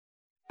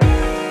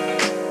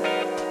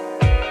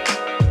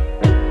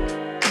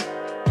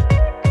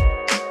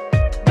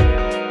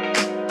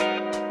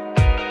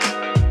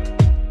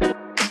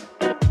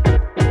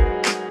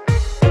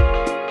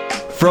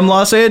From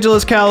Los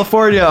Angeles,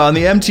 California, on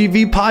the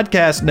MTV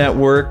Podcast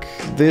Network,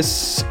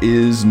 this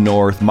is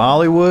North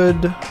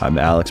Mollywood. I'm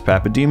Alex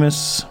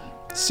Papademos.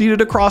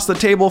 Seated across the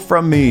table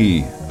from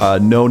me,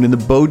 known in the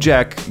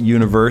Bojack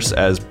universe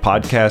as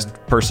podcast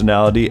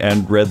personality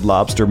and Red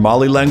Lobster,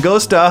 Molly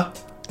Langosta.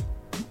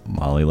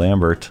 Molly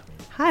Lambert.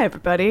 Hi,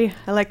 everybody.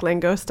 I like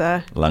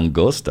Langosta.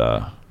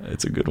 Langosta.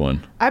 It's a good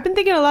one. I've been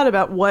thinking a lot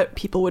about what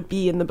people would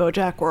be in the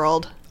Bojack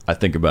world. I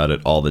think about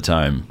it all the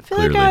time. I feel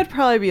like I'd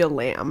probably be a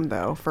lamb,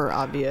 though, for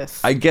obvious.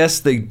 I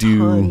guess they do.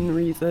 Fun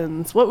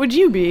reasons. What would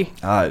you be?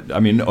 I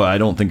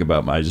don't think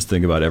about I just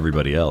think about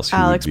everybody else. Who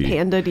Alex would be.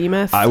 Panda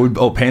Demus.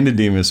 Panda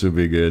Demus would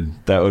be good.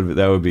 That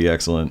would be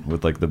excellent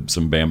with like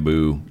some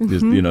bamboo.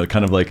 Just,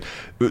 kind of like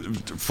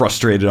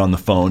frustrated on the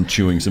phone,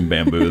 chewing some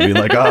bamboo. Being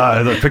like,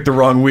 I picked the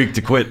wrong week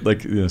to quit,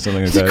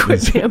 something like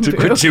that. To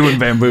quit chewing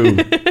bamboo.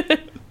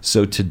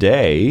 So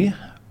today,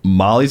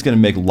 Molly's going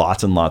to make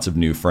lots and lots of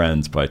new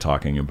friends by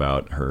talking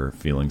about her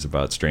feelings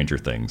about Stranger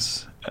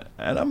Things.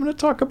 And I'm going to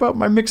talk about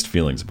my mixed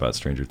feelings about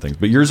Stranger Things.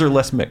 But yours are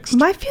less mixed.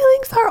 My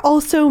feelings are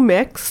also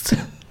mixed.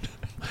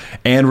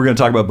 And we're going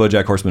to talk about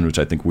Bojack Horseman, which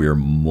I think we are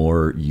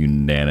more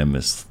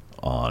unanimous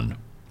on.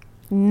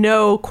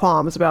 No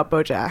qualms about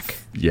Bojack.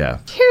 Yeah.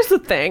 Here's the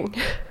thing.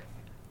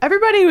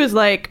 Everybody was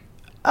like,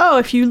 oh,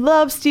 if you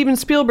love Steven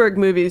Spielberg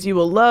movies, you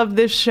will love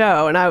this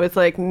show. And I was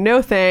like,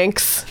 no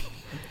thanks.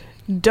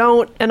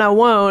 Don't, and I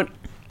won't.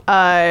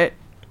 And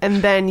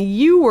then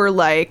you were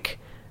like,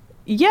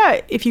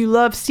 yeah, if you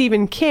love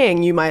Stephen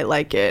King, you might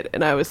like it.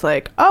 And I was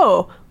like,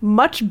 oh,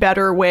 much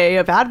better way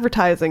of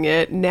advertising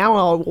it. Now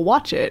I'll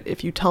watch it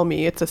if you tell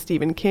me it's a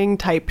Stephen King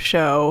type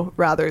show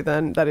rather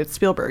than that it's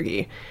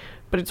Spielberg-y.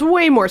 But it's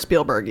way more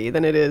Spielberg-y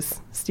than it is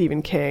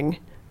Stephen King.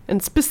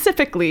 And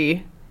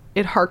specifically,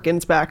 it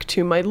harkens back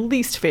to my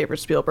least favorite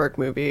Spielberg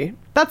movie.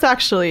 That's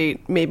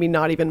actually maybe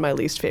not even my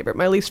least favorite.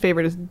 My least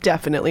favorite is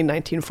definitely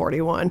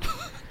 1941.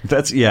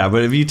 But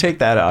if you take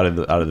that out of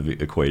the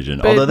equation,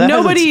 but although that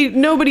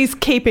nobody's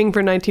caping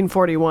for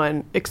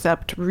 1941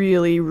 except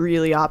really,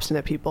 really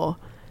obstinate people.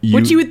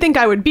 Which you would think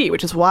I would be,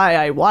 which is why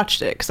I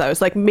watched it, because I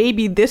was like,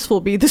 maybe this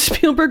will be the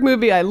Spielberg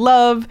movie I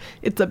love.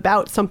 It's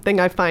about something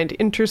I find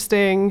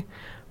interesting,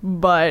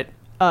 but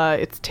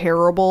it's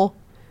terrible.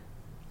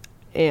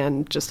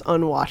 And just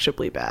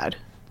unwatchably bad.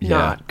 Yeah.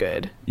 Not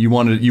good. You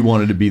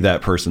wanted to be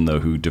that person though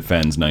who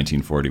defends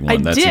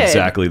 1941. That's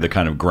exactly the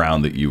kind of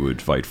ground that you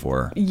would fight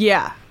for.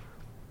 Yeah.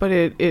 But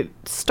it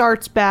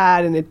starts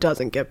bad and it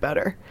doesn't get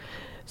better.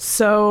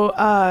 So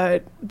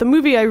the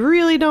movie I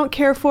really don't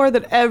care for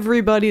that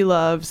everybody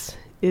loves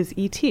is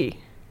E.T.,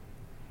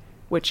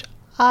 which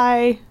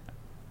I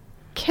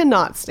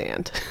cannot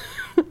stand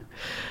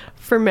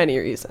for many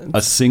reasons.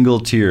 A single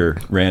tear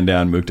ran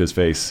down Mukta's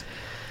face.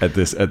 At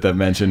the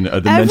mention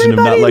of not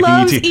Everybody liking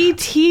loves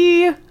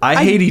E.T. E.T.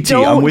 I hate E.T.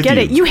 I'm with you.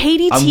 It. You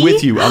hate E.T.?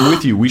 I'm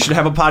with you. We should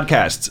have a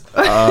podcast.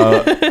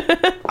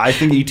 I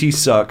think E.T.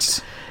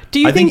 sucks.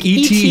 Do you think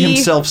E.T.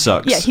 himself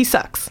sucks? Yeah, he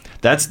sucks.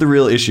 That's the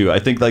real issue. I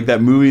think like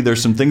that movie,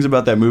 there's some things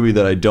about that movie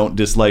that I don't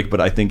dislike,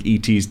 but I think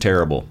E.T.'s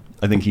terrible.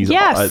 I think he's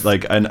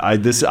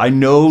I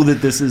know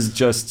that this is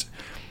just,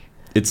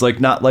 it's like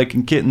not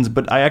liking kittens,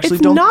 but I actually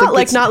don't think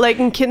it's not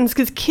liking kittens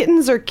because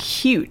kittens are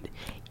cute.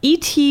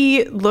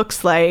 E.T.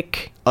 looks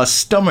like a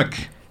stomach.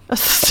 A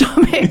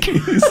stomach.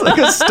 He's like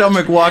a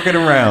stomach walking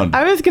around.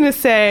 I was going to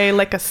say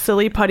like a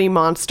silly putty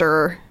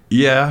monster.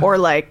 Yeah. Or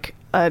like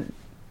a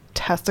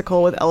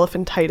testicle with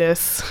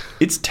elephantitis.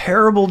 It's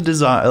terrible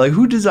design. Like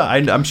who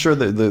designed? I'm sure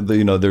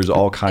that there's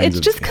all kinds of.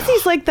 It's just because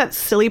he's like that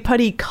silly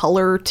putty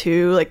color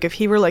too. Like if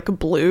he were like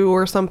blue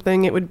or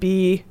something, it would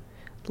be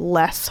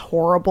less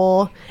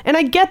horrible. And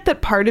I get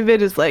that part of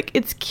it is like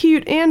it's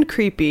cute and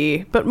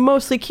creepy, but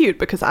mostly cute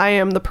because I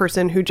am the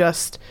person who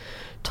just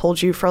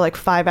told you for like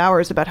 5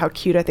 hours about how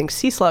cute I think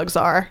sea slugs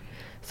are.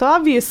 So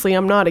obviously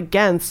I'm not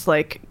against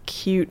like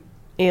cute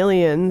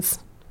aliens,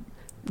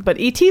 but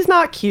E.T.'s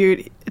not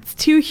cute. It's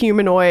too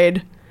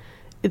humanoid.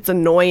 It's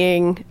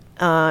annoying,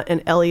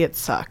 and Elliot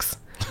sucks.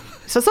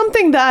 So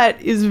something that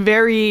is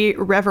very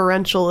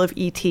reverential of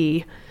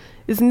E.T.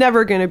 is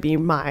never going to be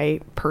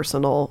my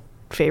personal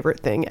favorite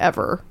thing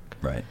ever.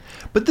 Right.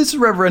 But this is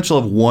reverential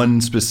of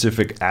one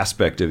specific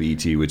aspect of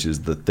E.T., which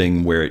is the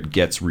thing where it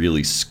gets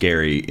really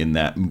scary in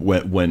that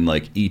when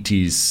like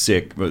E.T.'s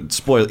sick.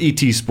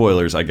 E.T.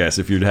 spoilers, I guess,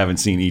 if you haven't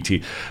seen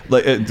E.T.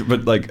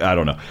 But like I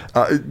don't know,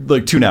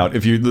 like tune out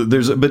if you.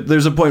 There's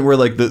a point where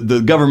like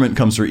the government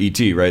comes for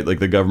E.T. right? Like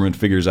the government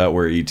figures out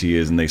where E.T.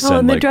 is and they send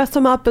and they dress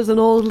him up as an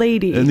old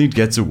lady and he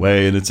gets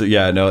away and it's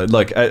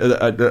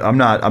I'm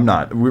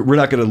not. We're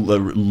not going to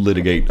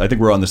litigate. I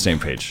think we're on the same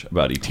page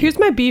about E.T. Here's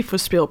my beef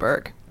with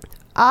Spielberg.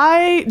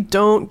 I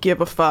don't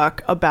give a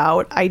fuck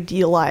about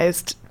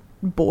idealized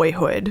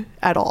boyhood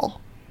at all.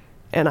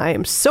 And I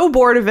am so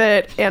bored of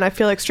it. And I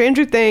feel like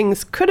Stranger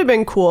Things could have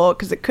been cool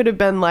because it could have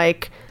been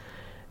like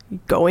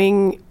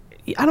bringing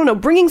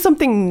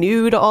something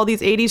new to all these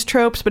 80s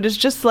tropes. But it's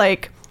just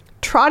like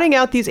trotting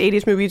out these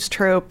 80s movies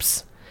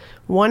tropes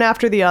one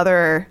after the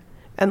other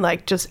and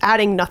like just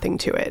adding nothing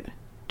to it.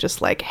 Just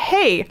like,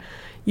 hey,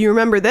 you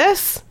remember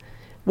this?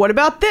 what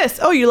about this?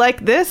 Oh, you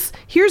like this?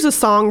 Here's a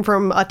song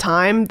from a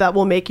time that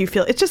will make you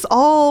feel. It's just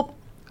all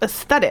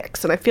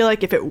aesthetics. And I feel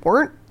like if it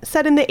weren't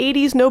set in the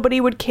 80s,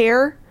 nobody would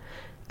care.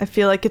 I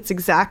feel like it's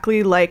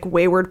exactly like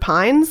Wayward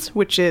Pines,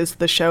 which is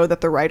the show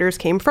that the writers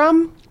came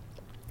from.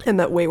 And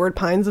that Wayward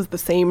Pines is the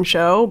same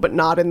show, but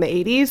not in the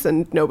 80s,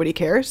 and nobody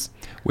cares.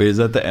 Wait, is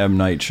that the M.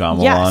 Night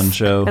Shyamalan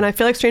show? And I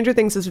feel like Stranger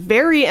Things is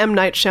very M.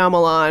 Night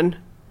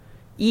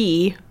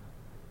Shyamalan-y,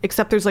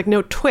 except there's like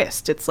no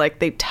twist. It's like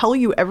they tell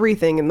you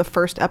everything in the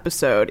first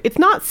episode. It's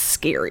not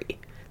scary.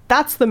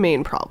 That's the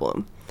main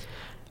problem.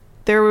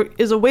 There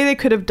is a way they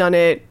could have done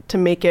it to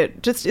make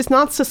it just, it's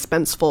not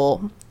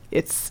suspenseful.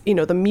 It's, you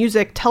know, the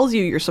music tells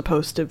you you're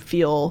supposed to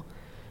feel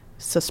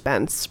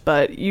suspense,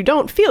 but you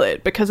don't feel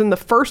it because in the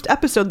first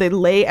episode they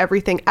lay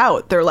everything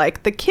out. They're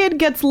like, the kid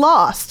gets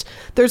lost.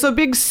 There's a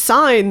big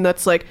sign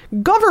that's like,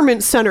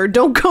 government center,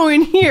 don't go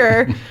in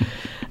here.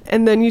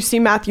 And then you see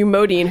Matthew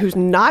Modine, who's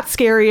not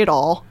scary at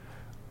all.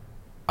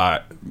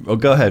 Well,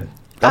 go ahead.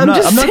 I'm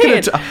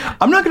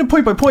not going to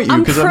point by point you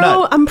because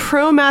I'm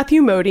pro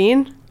Matthew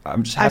Modine.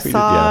 I'm just happy.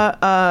 I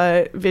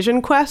saw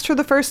Vision Quest for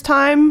the first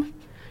time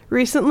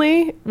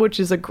recently, which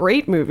is a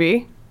great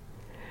movie.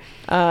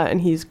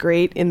 And he's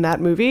great in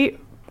that movie.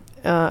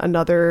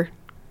 Another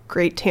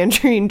great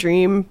Tangerine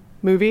Dream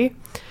movie.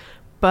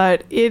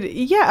 But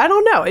I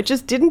don't know. It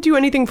just didn't do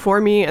anything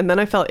for me. And then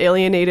I felt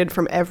alienated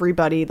from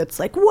everybody that's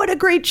like, what a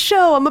great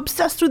show. I'm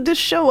obsessed with this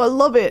show. I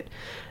love it.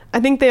 I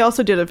think they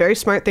also did a very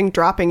smart thing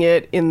dropping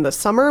it in the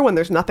summer when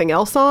there's nothing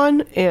else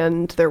on.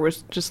 And there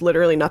was just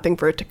literally nothing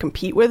for it to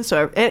compete with.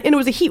 And it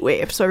was a heat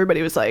wave. So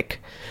everybody was like,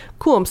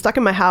 cool, I'm stuck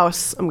in my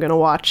house. I'm going to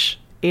watch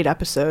 8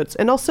 episodes.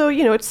 And also,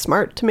 you know, it's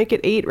smart to make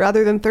it 8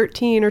 rather than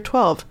 13 or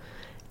 12.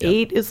 Yep.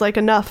 8 is like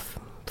enough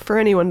for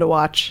anyone to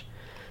watch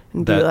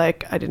and be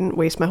like, I didn't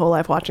waste my whole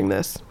life watching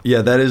this.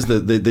 Yeah, that is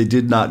they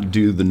did not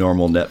do the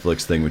normal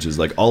Netflix thing, which is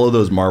like all of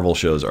those Marvel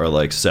shows are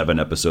like 7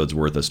 episodes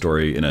worth of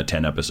story in a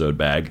 10 episode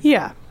bag.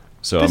 Yeah.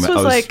 So this was I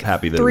was like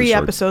happy that 3 it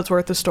was episodes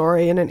worth of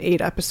story in an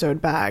 8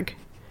 episode bag.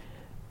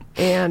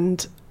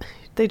 And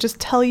they just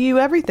tell you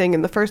everything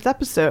in the first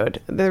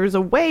episode. There was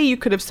a way you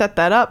could have set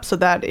that up so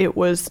that it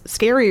was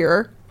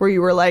scarier, where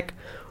you were like,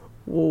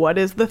 what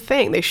is the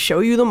thing? They show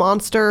you the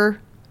monster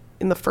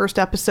in the first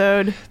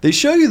episode. They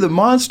show you the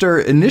monster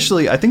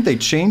initially. I think they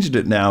changed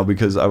it now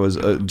because I was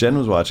Jen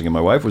was watching and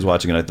my wife was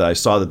watching, and I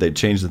saw that they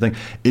changed the thing.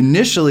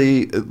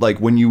 Initially,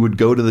 like when you would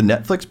go to the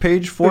Netflix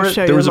page for it,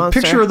 there was a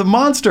picture of the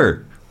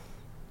monster.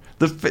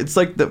 It's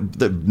like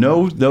the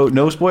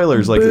no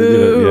spoilers, like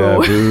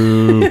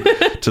boo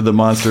to the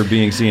monster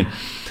being seen.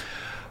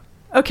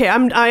 Okay,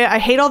 I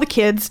hate all the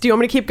kids. Do you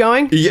want me to keep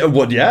going? Yeah,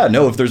 well, yeah,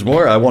 no. If there's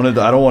more, I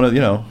don't want to, you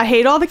know. I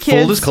hate all the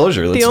kids. Full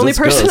disclosure. The only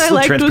person I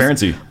liked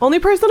transparency. Only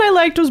person I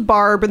liked was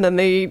Barb, and then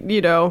they,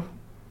 you know,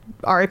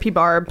 R.I.P.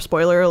 Barb.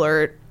 Spoiler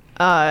alert.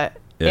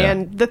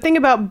 And the thing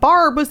about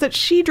Barb was that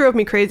she drove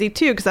me crazy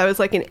too, because I was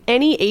like, in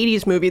any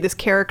 80s movie, this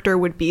character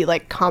would be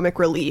like comic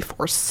relief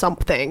or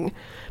something.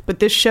 But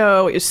this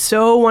show is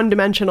so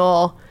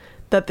one-dimensional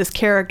that this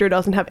character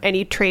doesn't have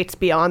any traits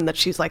beyond that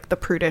she's like the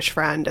prudish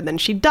friend, and then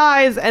she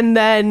dies, and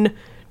then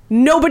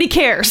nobody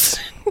cares.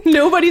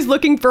 Nobody's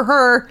looking for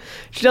her.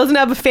 She doesn't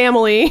have a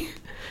family.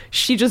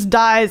 She just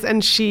dies,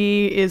 and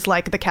she is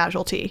like the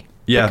casualty.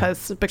 Yeah.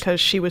 Because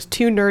she was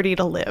too nerdy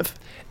to live.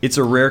 It's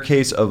a rare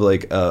case of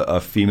like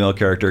a female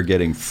character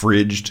getting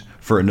fridged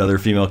for another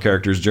female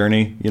character's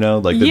journey, you know,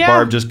 like the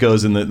Barb just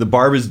goes in the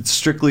Barb is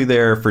strictly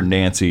there for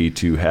Nancy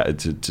to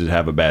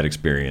have a bad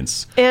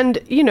experience. And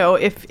you know,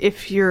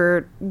 if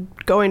you're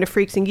going to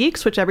Freaks and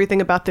Geeks, which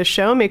everything about this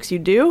show makes you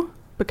do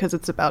because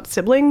it's about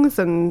siblings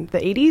and the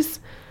 80s,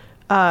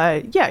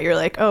 you're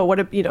like, oh,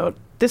 what a, you know,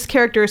 this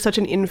character is such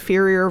an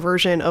inferior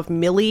version of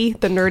Millie,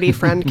 the nerdy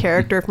friend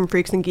character from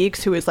Freaks and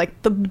Geeks, who is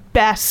like the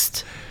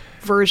best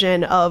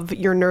version of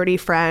your nerdy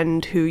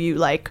friend who you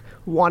like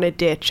want to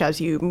ditch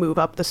as you move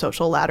up the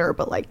social ladder,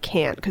 but like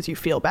can't because you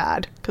feel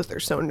bad because they're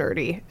so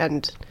nerdy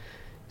and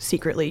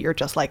secretly you're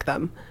just like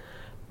them.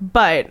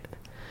 But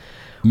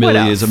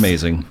Millie is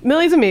amazing.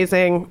 Millie's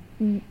amazing.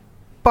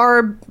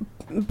 Barb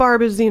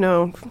is, you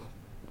know,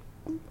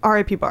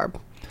 R.I.P. Barb.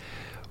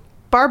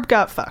 Barb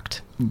got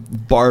fucked.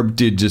 Barb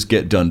did just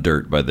get done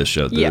dirt by this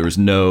show. There was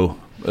no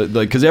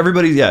like, because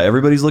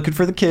everybody's looking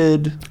for the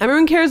kid.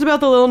 Everyone cares about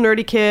the little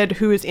nerdy kid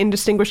who is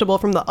indistinguishable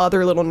from the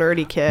other little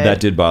nerdy kid. That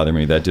did bother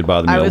me.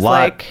 A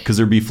lot, because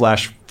there'd be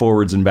flash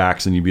forwards and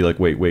backs, and you'd be like,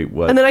 wait,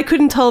 what? And then I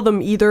couldn't tell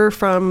them either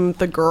from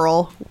the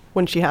girl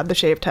when she had the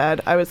shaved head.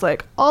 I was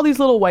like, all these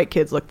little white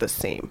kids look the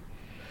same.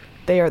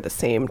 They are the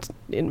same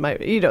in my,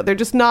 you know, they're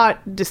just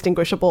not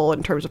distinguishable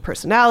in terms of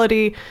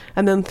personality.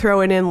 And then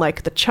throwing in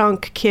like the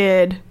chunk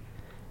kid,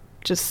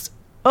 just,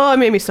 it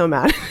made me so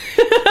mad.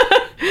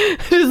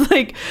 Just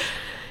like,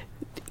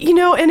 you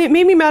know, and it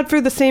made me mad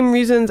for the same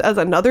reasons as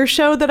another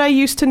show that I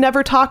used to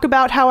never talk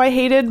about how I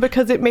hated,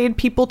 because it made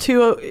people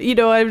too, you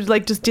know, I was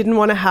like, just didn't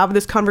want to have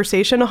this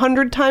conversation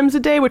 100 times a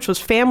day, which was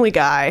Family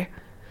Guy.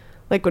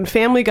 Like when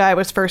Family Guy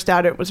was first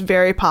out, it was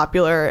very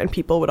popular and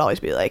people would always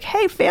be like,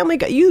 hey, Family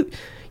Guy,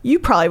 you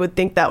probably would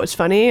think that was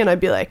funny. And I'd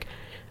be like,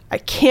 I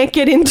can't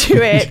get into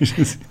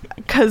it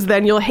because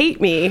then you'll hate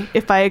me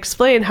if I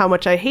explain how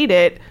much I hate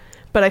it.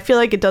 But I feel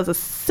like it does a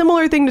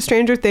similar thing to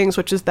Stranger Things,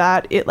 which is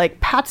that it like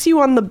pats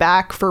you on the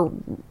back for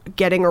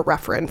getting a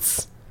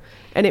reference.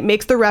 And it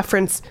makes the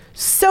reference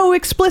so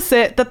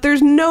explicit that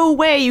there's no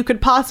way you could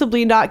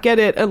possibly not get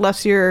it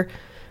unless you're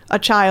a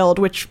child,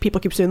 which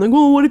people keep saying like,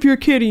 well, what if you're a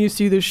kid and you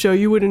see this show?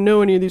 You wouldn't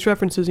know any of these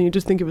references and you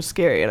just think it was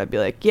scary. And I'd be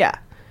like, yeah,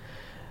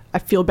 I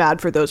feel bad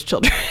for those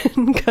children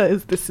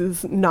because this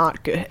is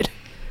not good.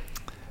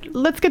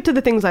 Let's get to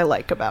the things I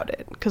like about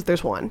it, because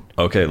there's one.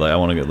 Okay, I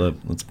want to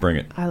let's bring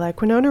it. I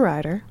like Winona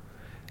Ryder,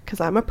 because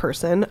I'm a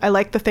person. I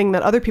like the thing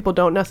that other people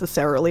don't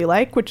necessarily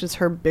like, which is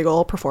her big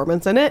ol'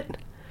 performance in it.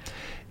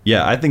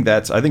 Yeah, I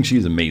think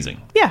she's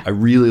amazing. Yeah. I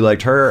really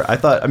liked her.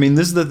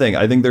 This is the thing.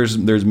 I think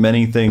there's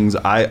many things.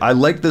 I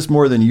like this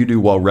more than you do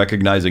while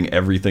recognizing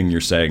everything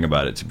you're saying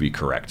about it to be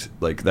correct.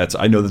 Like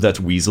I know that's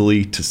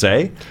weaselly to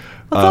say.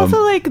 It's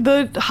also like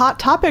the hot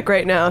topic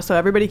right now. So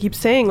everybody keeps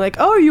saying like,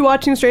 oh, are you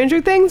watching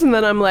Stranger Things? And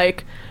then I'm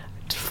like,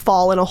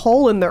 fall in a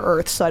hole in the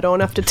earth so I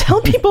don't have to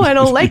tell people I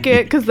don't like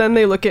it, because then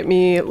they look at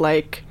me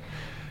like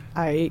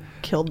I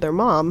killed their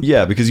mom.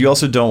 Yeah, because you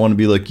also don't want to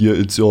be like, yeah,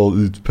 it's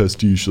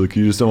pastiche. Like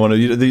you just don't want to.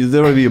 You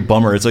don't want to be a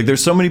bummer. It's like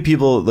there's so many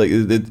people. Like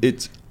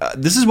it's.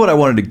 This is what I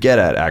wanted to get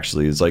at.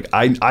 Actually, is like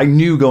I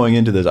knew going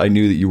into this, I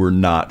knew that you were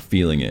not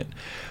feeling it.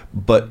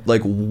 But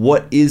like,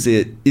 what is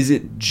it? Is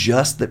it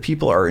just that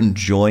people are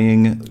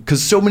enjoying?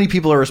 Because so many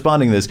people are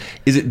responding to this.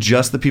 Is it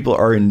just that people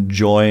are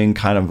enjoying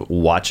kind of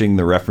watching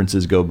the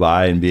references go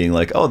by and being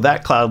like, "Oh,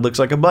 that cloud looks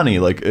like a bunny"?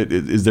 Like,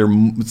 is there?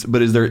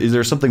 But is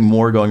there something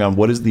more going on?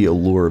 What is the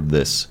allure of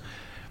this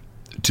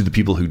to the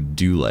people who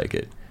do like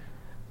it?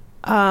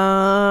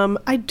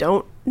 I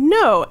don't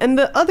know. And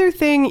the other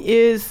thing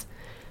is,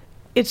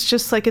 it's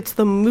just like it's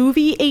the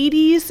movie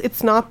 80s.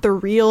 It's not the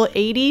real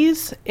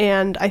 80s.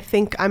 And I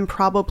think I'm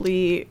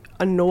probably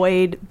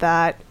annoyed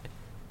that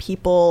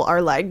people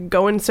are like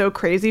going so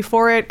crazy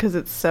for it because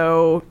it's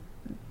so,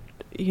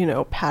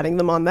 patting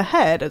them on the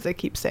head, as I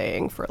keep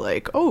saying, for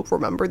like, oh,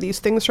 remember these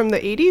things from the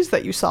 80s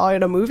that you saw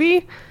in a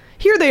movie?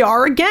 Here they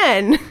are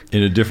again.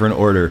 In a different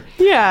order.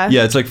 Yeah.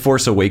 Yeah, it's like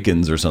Force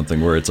Awakens or something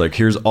where it's like,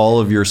 here's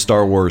all of your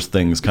Star Wars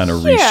things kind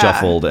of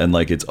reshuffled, and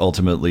like it's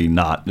ultimately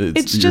not,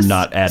 it's you're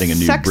not adding a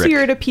new brick. It's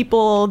sexier to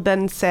people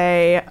than,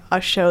 say, a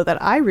show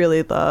that I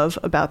really love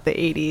about the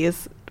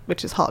 80s,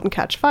 which is *Halt and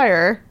Catch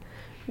Fire*,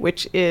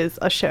 which is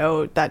a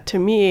show that to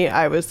me,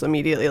 I was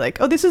immediately like,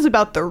 oh, this is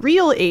about the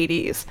real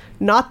 80s,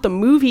 not the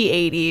movie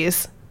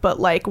 80s. But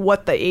like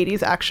what the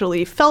 80s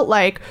actually felt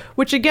like,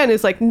 which again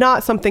is like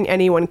not something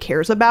anyone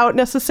cares about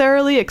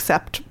necessarily,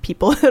 except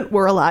people that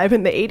were alive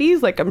in the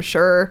 80s. Like I'm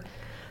sure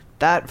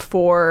that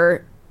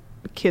for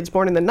kids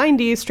born in the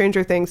 90s,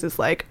 Stranger Things is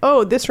like,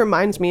 oh, this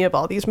reminds me of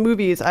all these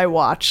movies I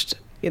watched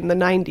in the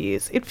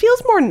 90s. It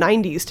feels more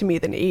 90s to me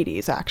than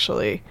 80s,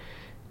 actually,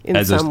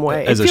 in some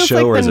way. As a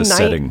show or as a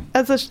setting?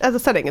 As a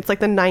setting. It's like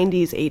the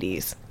 90s,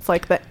 80s. It's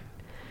like the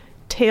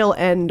tail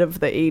end of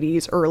the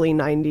 80s, early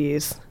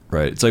 90s.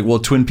 Right. It's like, well,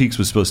 Twin Peaks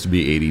was supposed to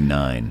be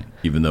 89,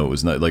 even though it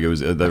was not like it was.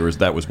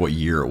 That was what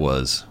year it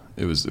was.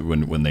 It was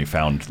when they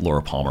found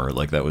Laura Palmer.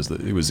 Like that was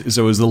it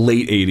was the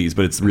late 80s,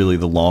 but it's really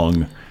the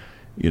long,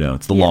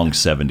 it's the long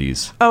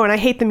 70s. Oh, and I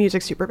hate the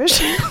music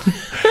supervision.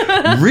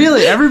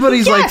 Really,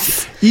 everybody's like,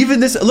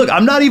 even this. Look,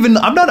 I'm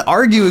not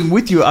arguing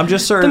with you. I'm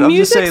just saying. The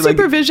music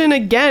supervision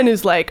again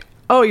is like,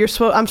 oh,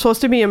 I'm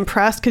supposed to be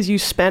impressed because you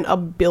spent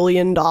 $1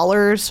 billion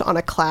on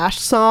a Clash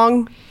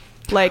song.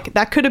 Like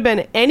that could have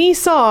been any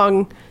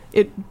song.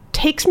 It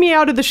takes me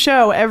out of the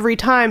show every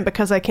time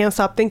because I can't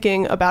stop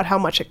thinking about how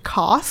much it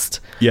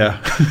cost.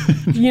 Yeah.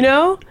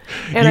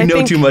 And I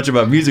know too much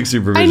about music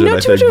supervision. I know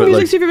too much about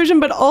music supervision,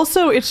 but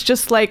also it's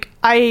just like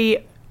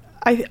I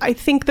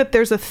think that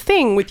there's a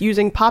thing with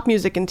using pop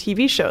music in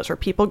TV shows where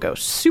people go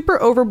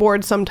super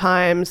overboard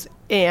sometimes,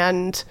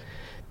 and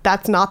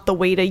that's not the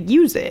way to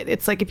use it.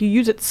 It's like if you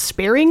use it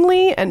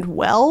sparingly and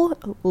well,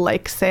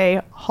 like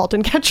say *Halt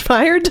and Catch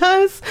Fire*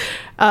 does,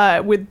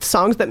 with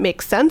songs that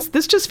make sense.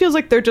 This just feels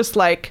like they're just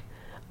like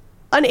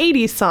an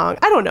 80s song.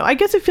 I don't know. I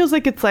guess it feels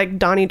like it's like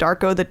Donnie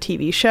Darko, the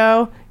TV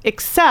show,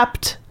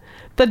 except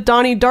that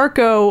Donnie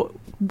Darko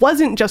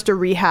wasn't just a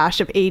rehash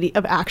of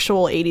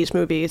actual 80s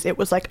movies. It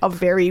was like a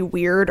very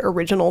weird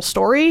original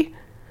story.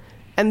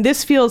 And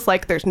this feels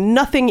like there's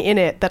nothing in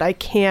it that I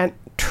can't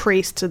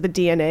trace to the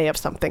DNA of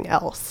something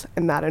else,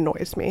 and that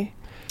annoys me.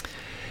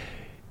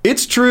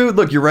 It's true.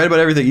 Look, you're right about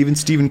everything. Even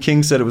Stephen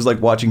King said it was like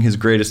watching his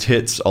greatest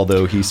hits,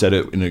 although he said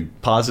it in a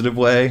positive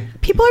way.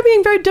 People are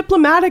being very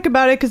diplomatic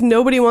about it because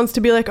nobody wants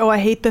to be like, oh, I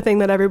hate the thing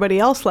that everybody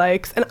else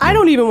likes. And I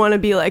don't even want to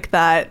be like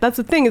that. That's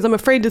the thing, is I'm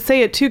afraid to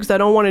say it too, because I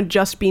don't want to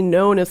just be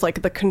known as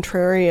like the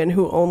contrarian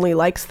who only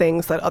likes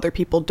things that other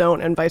people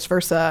don't, and vice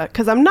versa,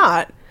 because I'm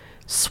not.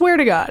 Swear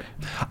to God.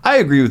 I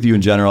agree with you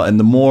in general, and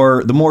the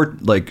more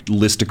like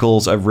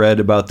listicles I've read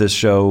about this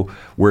show,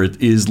 where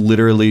it is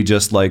literally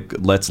just like,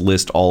 let's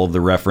list all of the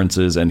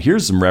references, and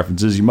here's some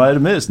references you might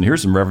have missed, and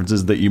here's some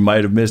references that you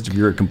might have missed if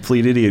you're a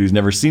complete idiot who's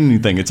never seen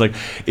anything. It's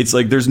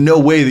like there's no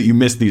way that you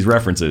missed these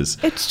references.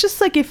 It's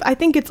just like, I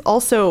think it's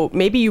also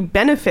maybe you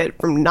benefit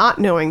from not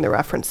knowing the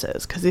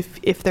references, because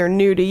if they're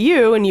new to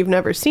you and you've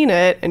never seen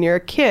it and you're a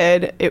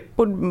kid, it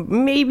would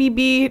maybe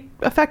be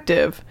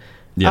effective.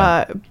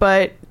 Yeah.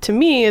 But to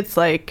me, it's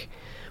like,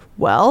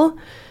 well,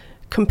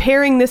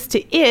 comparing this to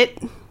It,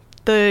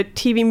 the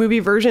TV movie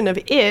version of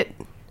It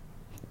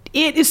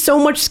is so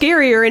much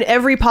scarier in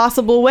every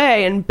possible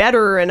way and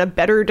better, and a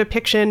better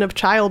depiction of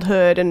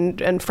childhood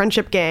and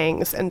friendship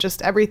gangs and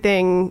just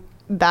everything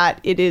that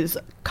it is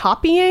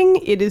copying.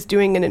 It is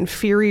doing an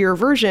inferior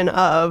version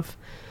of,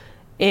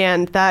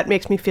 and that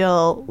makes me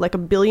feel like a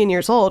billion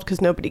years old because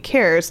nobody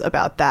cares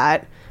about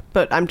that.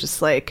 But I'm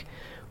just like,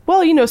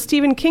 well, you know,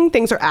 Stephen King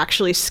things are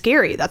actually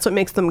scary. That's what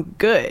makes them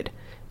good,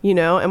 you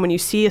know? And when you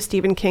see a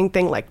Stephen King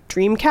thing like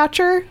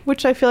Dreamcatcher,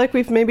 which I feel like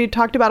we've maybe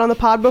talked about on the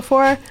pod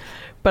before,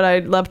 but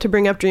I'd love to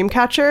bring up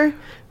Dreamcatcher,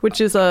 which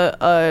is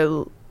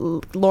a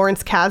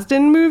Lawrence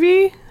Kasdan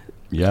movie.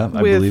 Yeah,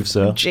 I with believe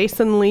so.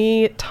 Jason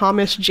Lee,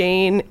 Thomas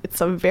Jane.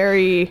 It's a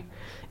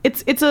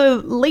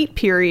late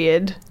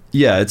period.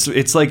 Yeah,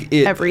 it's like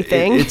It.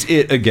 Everything. It's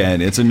It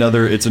again. It's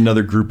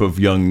another group of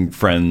young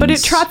friends. But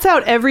it trots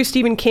out every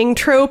Stephen King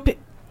trope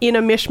in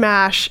a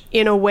mishmash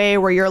in a way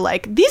where you're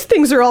like, these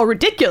things are all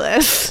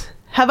ridiculous.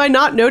 Have I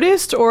not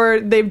noticed? Or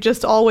they've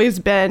just always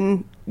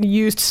been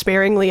used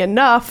sparingly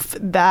enough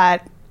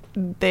that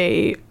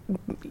they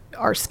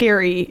are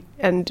scary.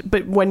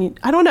 But when,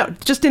 I don't know,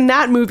 just in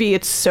that movie,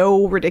 it's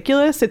so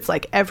ridiculous. It's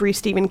like every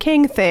Stephen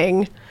King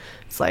thing.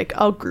 It's like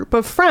a group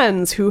of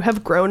friends who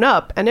have grown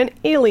up, and an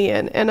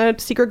alien, and a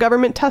secret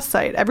government test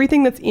site.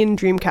 Everything that's in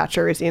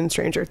Dreamcatcher is in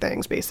Stranger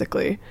Things,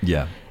 basically.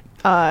 Yeah.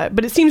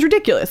 But it seems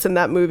ridiculous in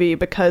that movie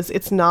because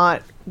it's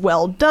not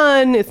well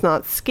done. It's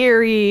not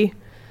scary.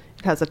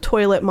 It has a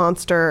toilet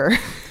monster.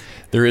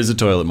 There is a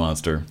toilet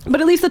monster.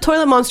 But at least the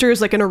toilet monster is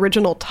like an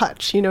original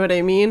touch. You know what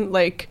I mean?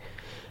 Like,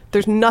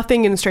 there's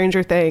nothing in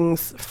Stranger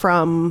Things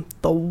from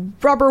the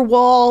rubber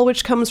wall,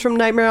 which comes from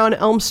Nightmare on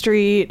Elm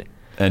Street.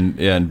 And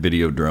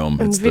Videodrome.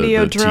 And it's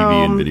Videodrome. the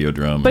TV and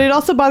Videodrome. But it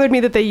also bothered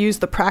me that they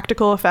used the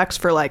practical effects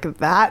for like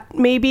that,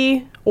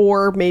 maybe.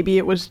 Or maybe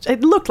it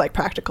looked like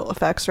practical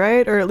effects,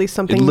 right? Or at least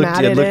something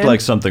matted It looked in.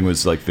 like something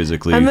was like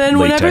physically And then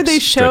whenever latex they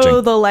show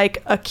stretching. the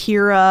like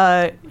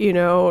Akira, you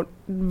know,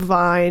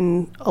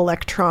 Vine,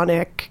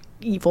 electronic,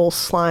 evil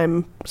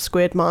slime,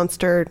 squid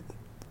monster,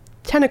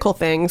 tentacle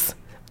things,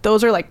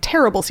 those are like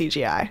terrible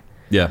CGI.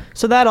 Yeah.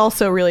 So that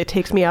also really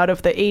takes me out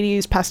of the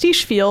 80s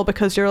pastiche feel,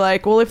 because you're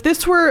like, well, if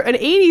this were an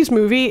 80s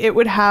movie, it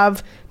would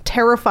have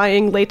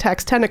terrifying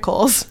latex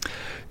tentacles.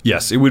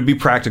 Yes, it would be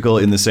practical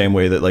in the same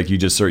way that like you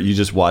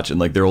just watch, and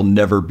like there will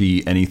never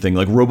be anything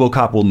like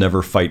RoboCop will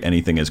never fight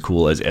anything as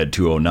cool as Ed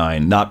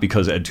 209, not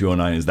because Ed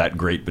 209 is that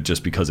great, but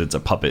just because it's a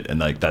puppet,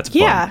 and like that's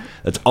fun. Yeah.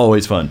 That's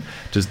always fun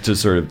just to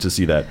sort of to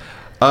see that.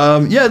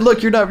 Yeah,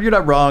 look, you're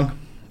not wrong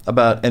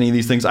about any of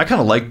these things. I kind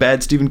of like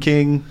bad Stephen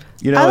King,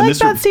 you know. I and like this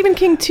bad Stephen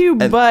King too,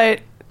 but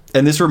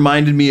and this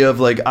reminded me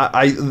of like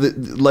I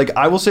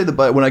will say that,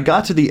 but when I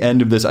got to the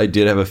end of this, I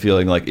did have a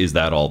feeling like, is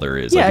that all there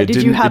is? Yeah, like,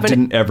 did you have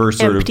an ever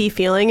sort empty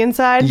feeling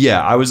inside?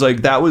 Yeah, I was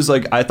like,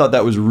 I thought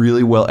that was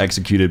really well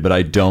executed, but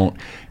I don't,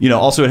 you know.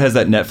 Also, it has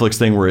that Netflix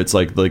thing where it's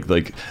like,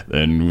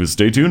 and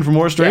stay tuned for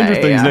more Stranger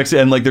Things next,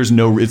 and like, there's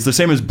no, it's the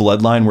same as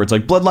Bloodline, where it's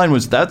like,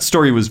 that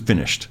story was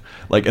finished,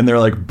 like, and they're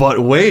like,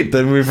 but wait,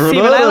 then we've heard.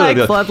 See, but I like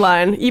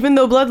Bloodline, even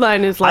though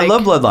Bloodline is like, I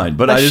love Bloodline,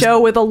 but a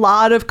show with a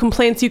lot of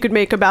complaints you could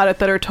make about it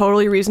that are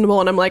totally reasonable,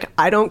 and I'm like,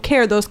 I don't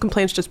care. Those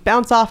complaints just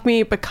bounce off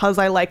me because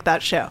I like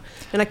that show.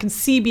 And I can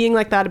see being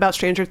like that about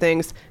Stranger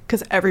Things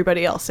because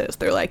everybody else is.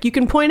 They're like, you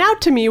can point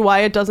out to me why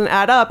it doesn't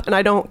add up, and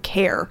I don't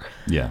care.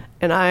 Yeah.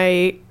 And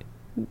I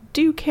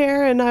do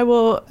care, and I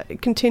will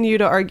continue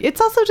to argue. It's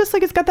also just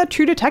like, it's got that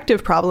True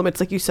Detective problem. It's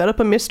like, you set up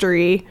a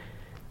mystery,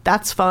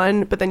 that's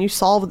fun, but then you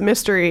solve the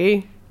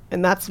mystery,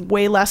 and that's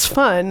way less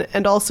fun.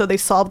 And also, they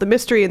solve the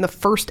mystery in the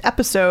first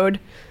episode,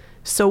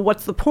 so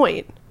what's the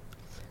point?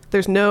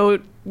 There's no,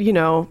 you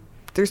know,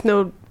 there's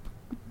no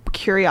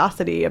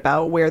curiosity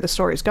about where the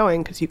story's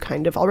going because you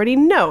kind of already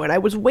know. And I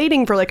was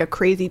waiting for like a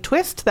crazy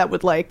twist that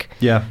would like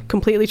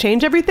completely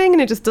change everything,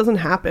 and it just doesn't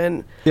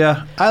happen.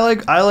 Yeah, I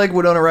like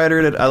Winona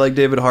Ryder. I like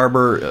David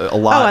Harbour a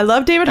lot. Oh, I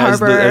love David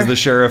Harbour as the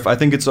sheriff. I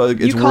think it's worth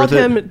it. You called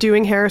him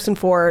doing Harrison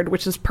Ford,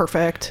 which is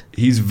perfect.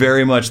 He's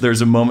very much,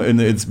 there's a moment,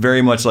 and it's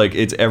very much like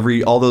it's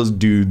all those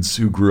dudes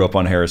who grew up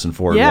on Harrison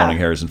Ford wanting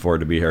Harrison Ford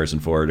to be Harrison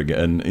Ford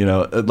again. You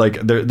know,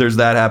 like there's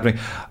that happening.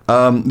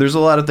 There's a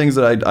lot of things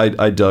that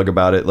I dug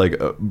about it,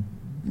 like.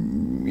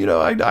 You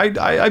know,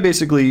 I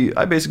basically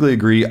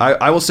agree.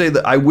 I will say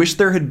that I wish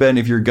there had been,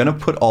 if you're going to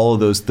put all of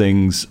those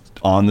things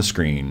on the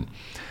screen,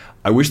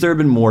 I wish there had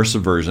been more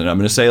subversion. I'm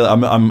going to say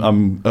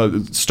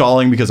I'm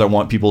stalling because I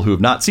want people who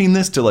have not seen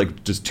this to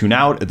like just tune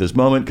out at this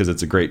moment because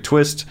it's a great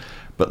twist.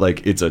 but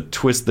like it's a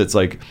twist that's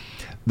like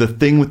the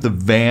thing with the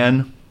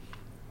van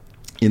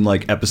in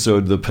like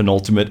the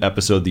penultimate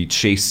episode, the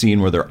chase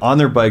scene where they're on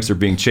their bikes, they're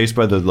being chased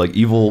by the like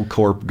evil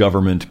corp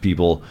government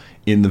people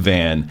in the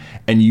van,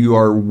 and you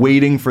are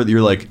waiting for you're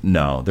like,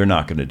 no, they're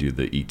not going to do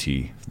the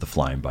the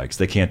flying bikes.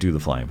 They can't do the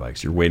flying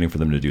bikes. You're waiting for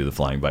them to do the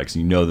flying bikes.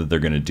 You know that they're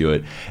going to do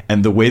it.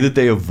 And the way that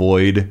they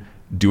avoid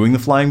doing the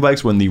flying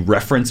bikes when the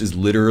reference is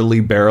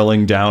literally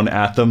barreling down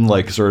at them,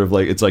 like sort of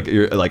like, it's like,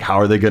 you're like, how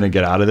are they going to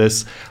get out of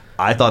this?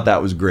 I thought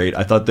that was great.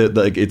 I thought that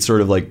like it's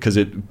sort of like, because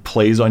it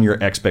plays on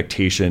your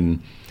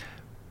expectation,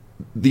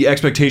 the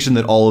expectation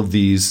that all of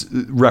these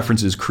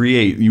references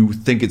create. You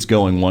think it's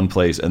going one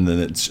place, and then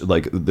it's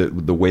like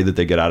the way that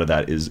they get out of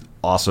that is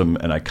awesome.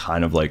 And I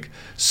kind of like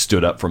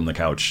stood up from the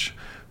couch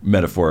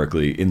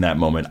metaphorically in that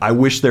moment. I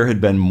wish there had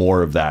been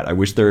more of that. I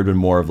wish there had been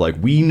more of like,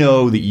 we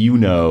know that you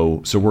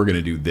know, so we're going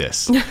to do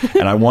this.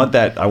 And I want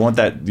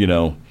that, you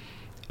know,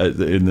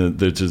 in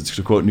the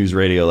to quote news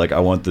radio, like I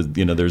want the,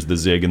 you know, there's the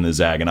zig and the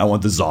zag, and I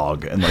want the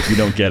zog, and like you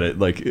don't get it,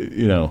 like,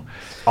 you know,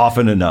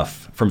 often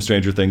enough from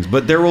Stranger Things.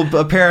 But there will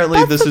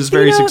apparently this is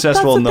very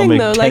successful, and they'll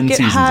make 10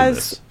 seasons of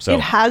this. So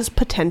it has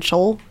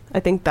potential. I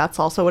think that's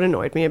also what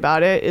annoyed me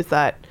about it, is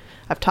that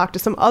I've talked to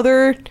some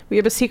other, we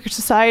have a secret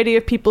society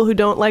of people who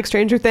don't like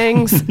Stranger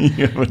Things.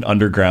 You have an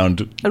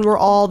underground. And we're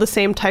all the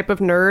same type of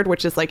nerd,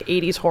 which is like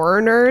 80s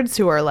horror nerds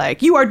who are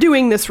like, you are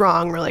doing this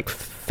wrong. We're like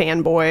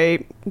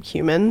fanboy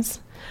humans.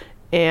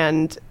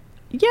 And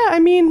yeah, I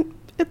mean,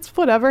 it's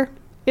whatever.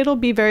 It'll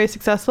be very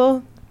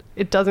successful.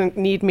 It doesn't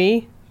need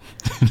me.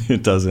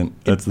 It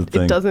doesn't. That's the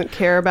thing. It doesn't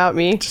care about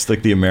me. Just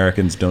like the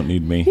Americans don't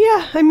need me.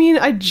 Yeah, I mean,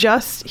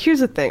 here's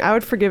the thing. I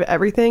would forgive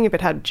everything if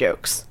it had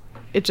jokes.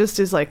 It just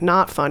is like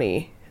not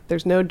funny.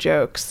 There's no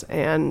jokes.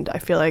 And I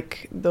feel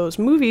like those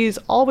movies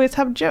always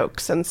have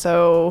jokes. And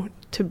so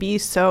to be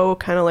so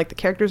kind of like the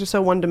characters are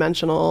so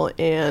one-dimensional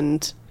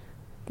and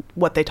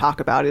what they talk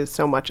about is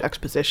so much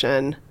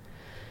exposition,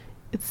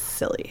 it's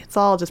silly. It's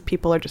all just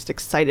people are just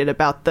excited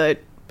about the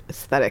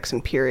aesthetics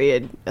and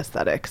period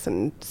aesthetics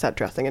and set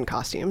dressing and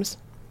costumes.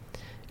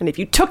 And if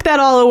you took that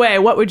all away,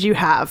 what would you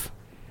have?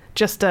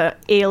 Just a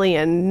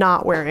alien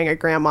not wearing a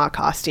grandma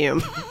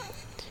costume.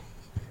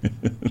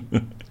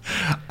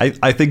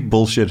 I think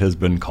bullshit has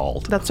been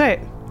called. That's right.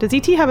 Does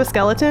E.T. have a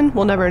skeleton?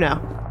 We'll never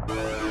know.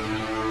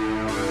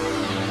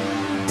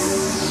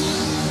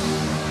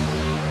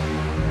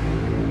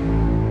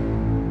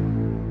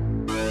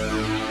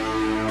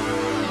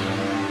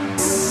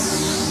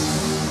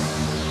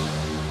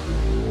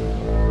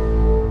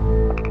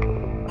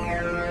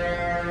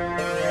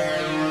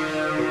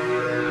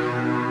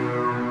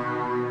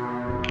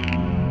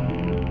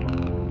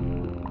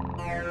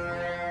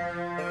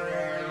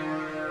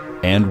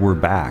 And we're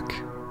back.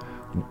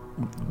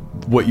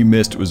 What you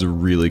missed was a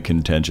really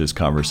contentious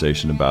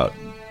conversation about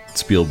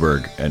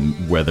Spielberg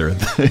and whether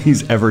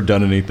he's ever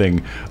done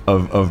anything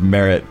of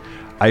merit.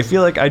 I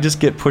feel like I just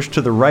get pushed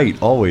to the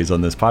right always on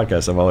this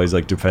podcast. I'm always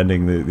like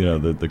defending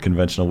the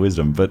conventional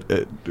wisdom, but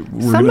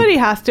somebody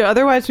has to.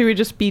 Otherwise, we would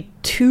just be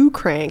two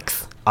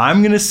cranks.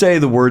 I'm gonna say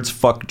the words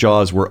 "fuck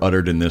Jaws" were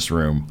uttered in this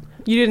room.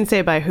 You didn't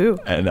say by who,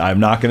 and I'm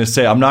not gonna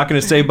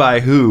say by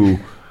who.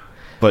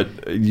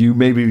 But you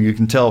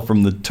can tell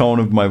from the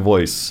tone of my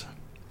voice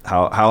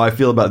how I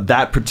feel about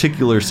that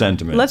particular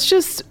sentiment. Let's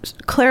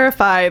just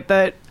clarify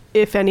that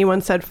if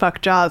anyone said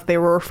fuck Jaws, they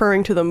were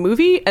referring to the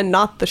movie and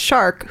not the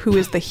shark, who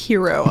is the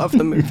hero of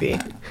the movie.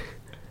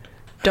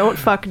 Don't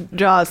fuck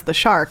Jaws the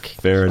shark.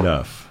 Fair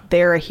enough.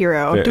 They're a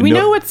hero. Do we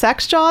know what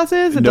sex Jaws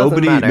is? It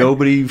doesn't matter.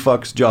 Nobody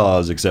fucks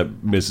Jaws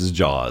except Mrs.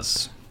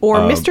 Jaws. Or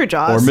Mr.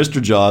 Jaws. Or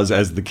Mr. Jaws,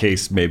 as the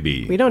case may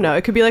be. We don't know.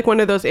 It could be like one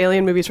of those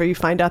alien movies where you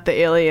find out the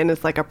alien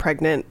is like a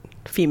pregnant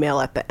female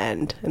at the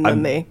end, and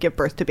then they give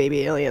birth to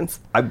baby aliens.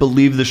 I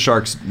believe the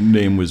shark's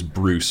name was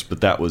Bruce, but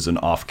that was an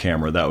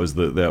off-camera. That was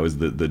the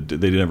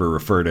they never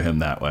refer to him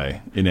that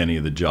way in any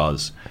of the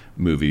Jaws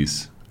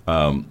movies.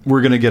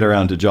 We're going to get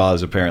around to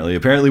Jaws, apparently.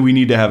 Apparently, we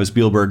need to have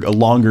a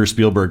longer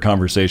Spielberg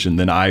conversation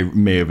than I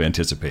may have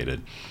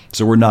anticipated.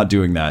 So we're not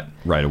doing that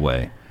right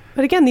away.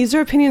 But again, these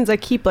are opinions I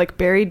keep like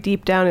buried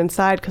deep down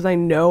inside because I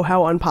know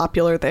how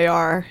unpopular they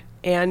are.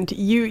 And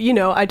you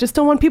know, I just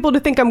don't want people to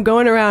think I'm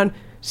going around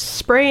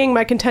spraying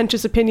my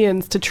contentious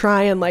opinions to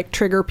try and like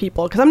trigger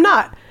people, because I'm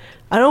not.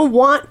 I don't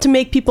want to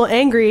make people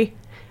angry.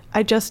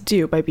 I just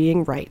do by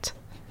being right.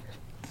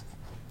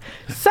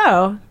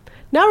 So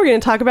now we're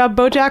going to talk about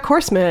Bojack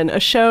Horseman,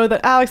 a show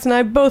that Alex and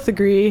I both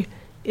agree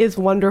is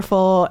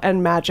wonderful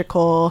and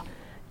magical.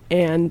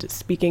 And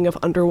speaking of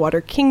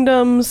underwater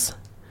kingdoms,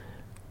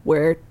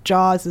 where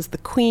Jaws is the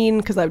queen,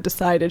 because I've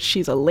decided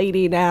she's a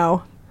lady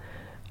now.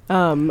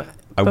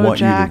 I want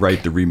you to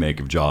write the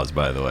remake of Jaws,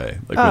 by the way.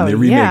 Like when they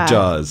remake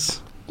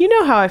Jaws. You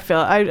know how I feel.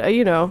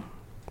 I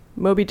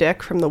Moby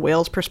Dick from the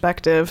whale's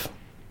perspective.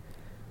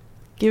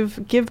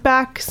 Give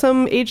back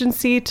some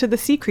agency to the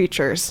sea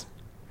creatures.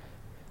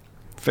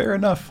 Fair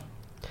enough.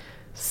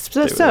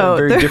 So a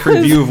very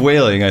different view of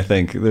whaling, I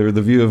think. The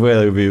view of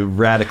whaling would be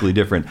radically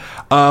different.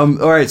 All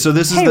right, so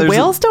this is... Hey,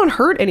 whales don't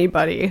hurt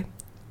anybody.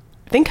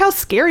 think how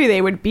scary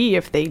they would be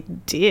if they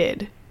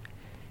did.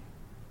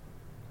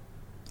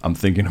 I'm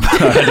thinking about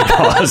it. I had to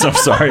pause. I'm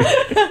sorry.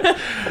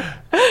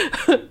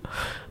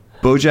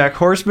 Bojack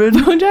Horseman.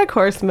 Bojack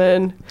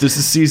Horseman. This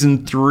is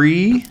season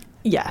 3.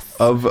 Yes.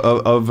 Of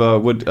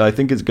what I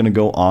think is going to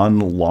go on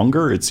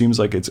longer. It seems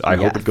like I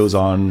hope it goes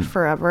on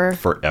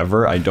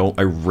forever.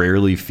 I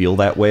rarely feel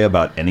that way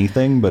about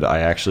anything, but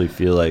I actually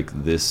feel like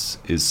this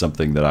is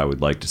something that I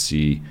would like to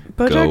see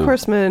Bojack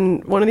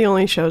Horseman, one of the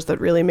only shows that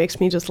really makes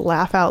me just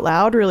laugh out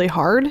loud really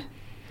hard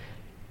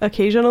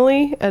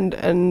occasionally,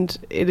 and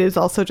it is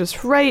also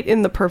just right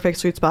in the perfect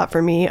sweet spot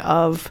for me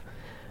of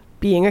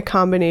being a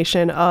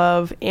combination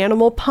of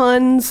animal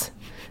puns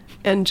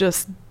and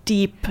just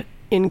deep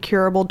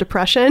incurable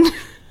depression,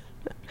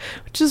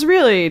 which is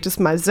really just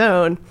my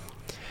zone.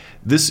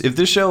 If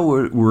this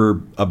show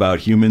were about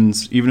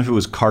humans, even if it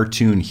was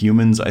cartoon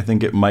humans, I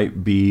think it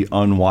might be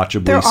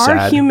unwatchably sad. There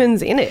are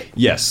humans in it.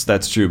 Yes,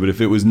 that's true. But if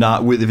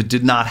it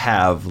did not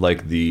have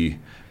like the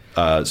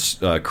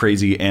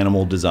crazy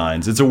animal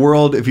designs, it's a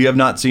world. If you have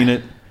not seen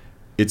it,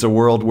 it's a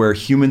world where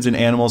humans and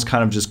animals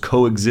kind of just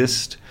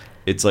coexist.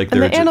 It's like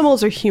the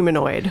animals are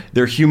humanoid.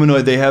 They're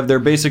humanoid. They're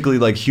basically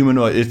like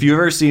humanoid. If you've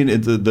ever seen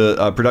it,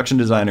 the production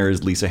designer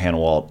is Lisa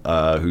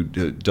Hanawalt, who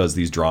does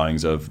these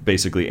drawings of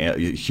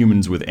basically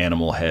humans with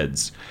animal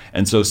heads.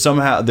 And so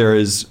somehow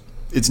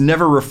it's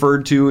never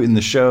referred to in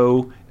the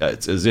show.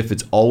 It's as if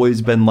it's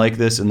always been like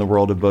this in the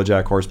world of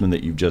BoJack Horseman,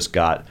 that you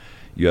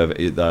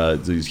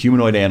have these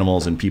humanoid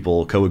animals and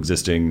people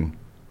coexisting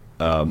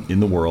in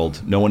the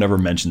world. No one ever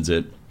mentions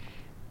it.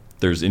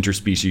 There's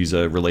interspecies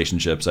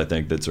relationships, I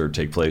think, that sort of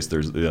take place.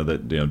 There's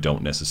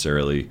don't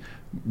necessarily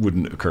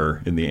wouldn't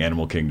occur in the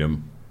animal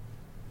kingdom.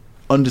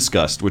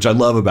 Undiscussed, which I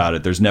love about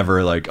it. There's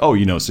never like,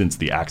 since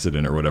the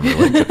accident or whatever,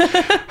 like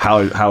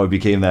how it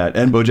became that.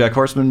 And BoJack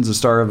Horseman's a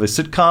star of a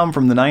sitcom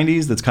from the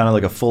 90s that's kind of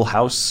like a Full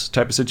House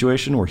type of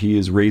situation where he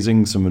is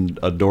raising some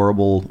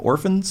adorable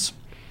orphans.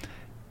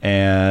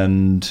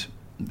 And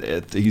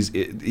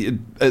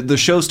the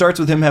show starts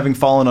with him having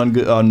fallen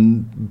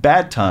on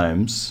bad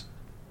times,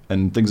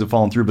 and things have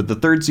fallen through. But the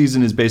third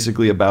season is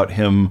basically about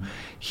him.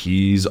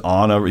 He's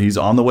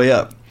on the way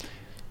up.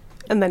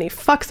 And then he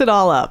fucks it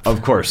all up.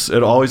 Of course,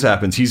 it always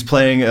happens. He's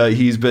playing.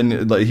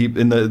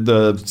 In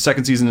the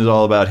second season is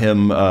all about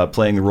him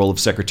playing the role of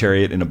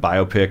Secretariat in a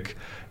biopic.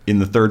 In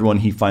the third one,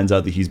 he finds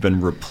out that he's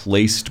been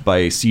replaced by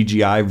a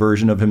CGI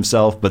version of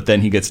himself, but then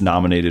he gets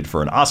nominated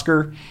for an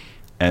Oscar.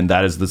 And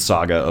that is the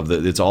saga of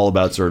it's all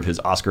about sort of his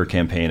Oscar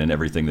campaign and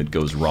everything that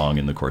goes wrong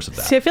in the course of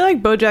that. See, I feel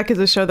like BoJack is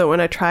a show that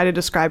when I try to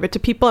describe it to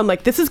people, I'm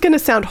like, this is going to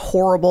sound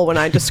horrible when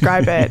I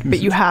describe it,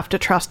 but you have to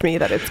trust me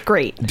that it's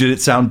great. Did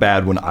it sound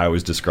bad when I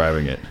was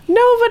describing it?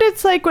 No, but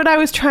it's like when I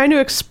was trying to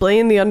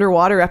explain the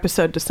underwater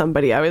episode to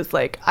somebody, I was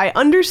like, I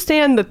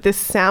understand that this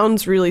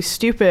sounds really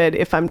stupid.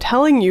 If I'm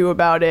telling you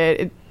about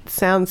it, it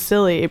sounds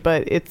silly,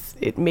 but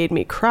it made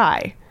me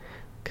cry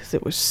because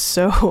it was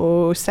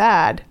so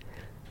sad.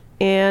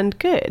 And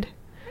good.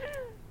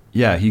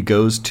 Yeah,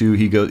 he's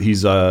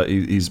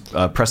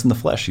pressing the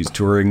flesh. He's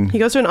touring. He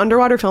goes to an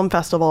underwater film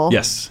festival.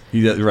 Yes,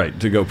 right,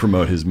 to go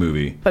promote his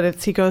movie.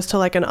 But he goes to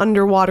like an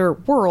underwater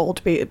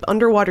world,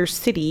 underwater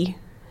city,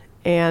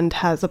 and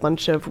has a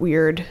bunch of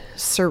weird,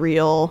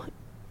 surreal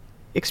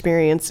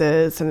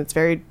experiences, and it's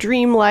very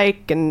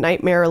dreamlike and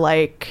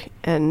nightmare-like,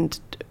 and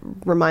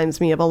reminds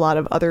me of a lot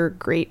of other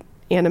great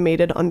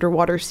animated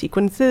underwater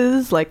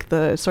sequences, like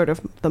the sort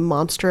of the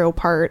Monstro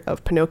part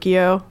of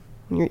Pinocchio.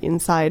 You're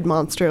inside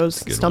Monstro's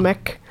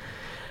stomach.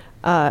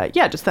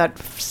 Just that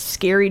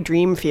scary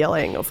dream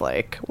feeling of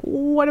like,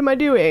 what am I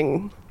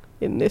doing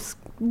in this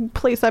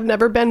place I've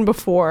never been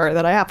before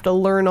that I have to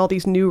learn all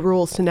these new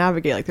rules to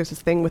navigate? Like there's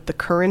this thing with the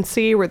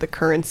currency where the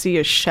currency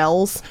is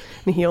shells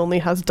and he only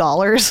has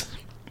dollars.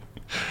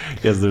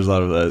 Yes, there's a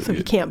lot of that. So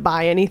he can't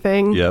buy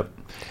anything. Yep.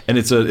 And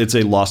it's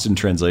a lost in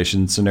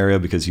translation scenario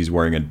because he's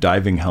wearing a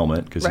diving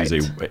helmet because he's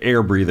an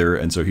air breather,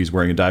 and so he's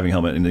wearing a diving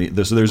helmet,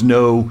 and so there's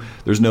no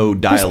dialogue. There's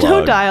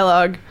no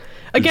dialogue.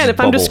 Again, if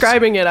I'm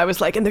describing it, I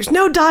was like, and there's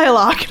no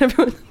dialogue, and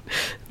everyone,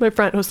 my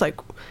friend was like,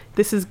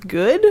 "This is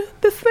good,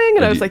 this thing,"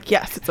 and I was like,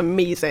 "Yes, it's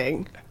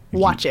amazing.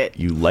 Watch it.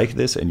 You like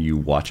this, and you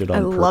watch it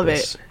on purpose." I love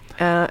it.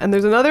 And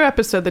there's another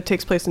episode that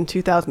takes place in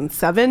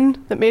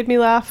 2007 that made me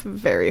laugh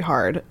very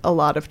hard a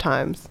lot of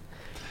times.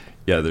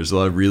 Yeah, there's a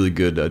lot of really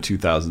good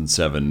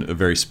 2007,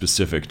 very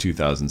specific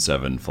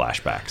 2007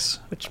 flashbacks.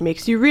 Which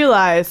makes you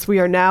realize we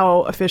are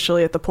now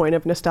officially at the point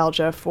of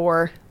nostalgia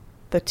for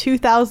the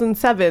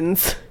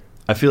 2007s.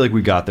 I feel like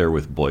we got there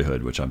with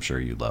Boyhood, which I'm sure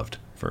you loved.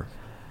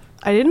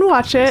 I didn't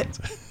watch it.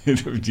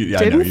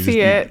 Didn't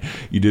see it.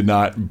 You did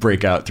not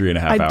break out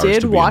 3.5 hours to be I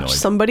did watch annoyed.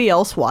 Somebody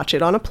else watch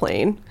it on a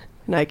plane,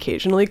 and I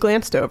occasionally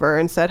glanced over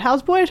and said,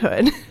 "How's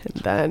Boyhood?"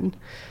 And then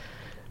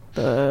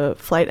the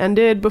flight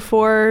ended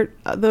before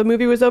the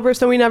movie was over,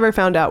 so we never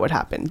found out what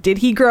happened. Did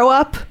he grow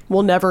up?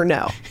 We'll never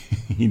know.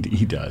 He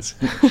does.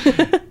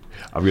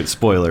 I'm gonna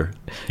spoiler.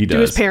 He does. Do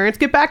his parents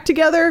get back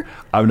together?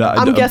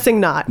 I'm guessing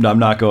not. No, I'm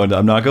not going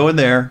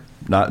there.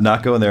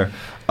 Not going there.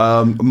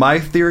 My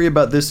theory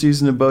about this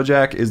season of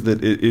BoJack is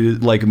that it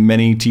is like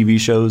many TV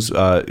shows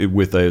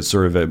with a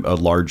sort of a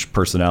large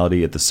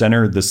personality at the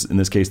center. In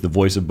this case, the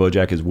voice of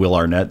BoJack is Will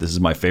Arnett. This is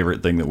my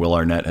favorite thing that Will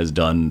Arnett has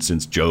done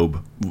since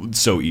Job,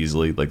 so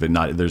easily. Like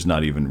there's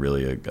not even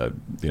really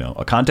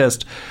a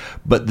contest,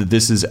 but that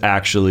this is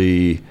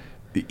actually.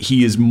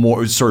 He is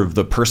more sort of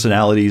the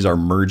personalities are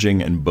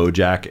merging and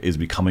BoJack is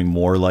becoming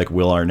more like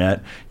Will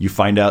Arnett. You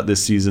find out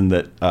this season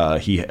that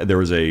there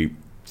was a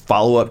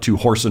follow-up to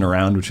Horsing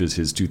Around, which was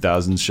his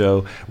 2000s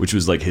show, which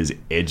was like his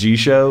edgy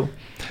show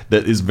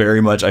that is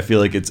very much, I feel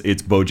like it's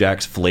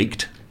BoJack's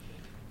Flaked,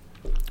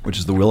 which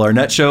is the Will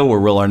Arnett show where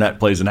Will Arnett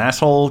plays an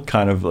asshole,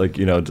 kind of like,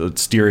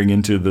 steering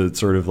into the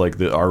sort of like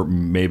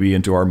maybe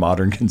into our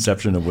modern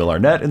conception of Will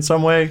Arnett in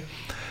some way.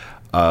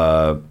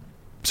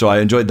 So I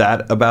enjoyed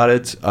that about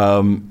it. I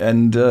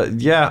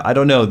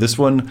don't know. As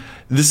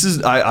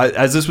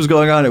this was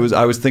going on,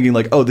 I was thinking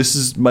like, oh, this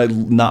is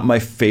not my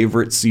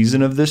favorite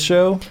season of this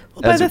show.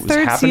 Well, by the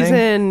third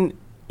season,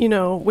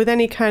 with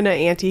any kind of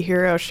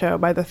anti-hero show,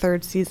 by the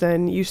third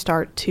season, you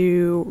start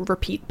to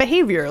repeat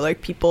behavior,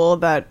 like people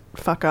that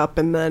fuck up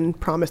and then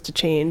promise to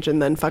change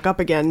and then fuck up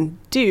again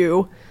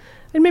do.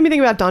 It made me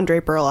think about Don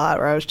Draper a lot,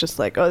 where I was just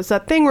like, oh, it's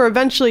that thing where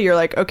eventually you're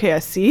like, okay, I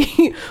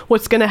see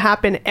what's going to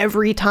happen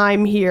every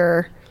time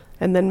here.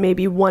 And then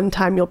maybe one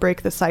time you'll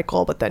break the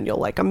cycle, but then you'll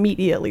like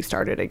immediately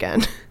start it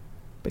again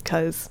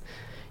because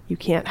you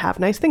can't have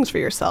nice things for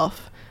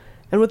yourself.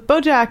 And with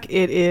BoJack,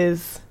 it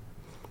is,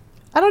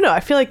 I don't know. I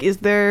feel like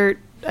I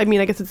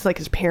guess it's like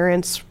his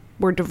parents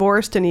were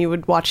divorced and he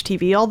would watch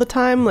TV all the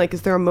time. Like,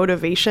 is there a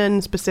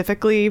motivation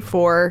specifically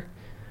for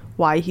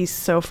why he's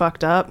so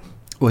fucked up?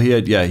 Well, he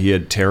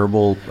had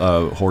terrible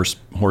horse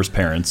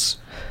parents,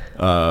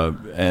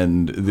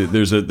 and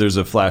there's a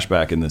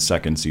flashback in the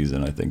second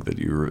season. I think that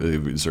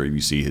you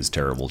see his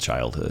terrible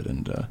childhood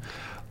and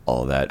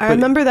all that. I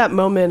remember that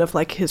moment of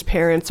like his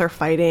parents are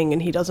fighting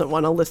and he doesn't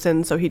want to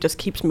listen, so he just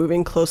keeps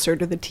moving closer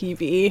to the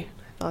TV.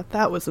 I thought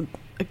that was a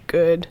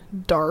good,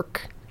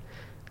 dark,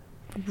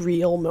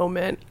 real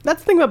moment.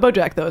 That's the thing about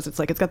BoJack, though, is it's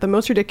like it's got the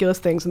most ridiculous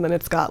things, and then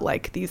it's got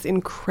like these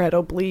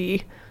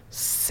incredibly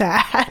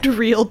sad,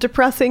 real,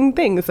 depressing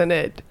things in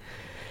it.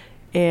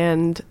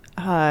 And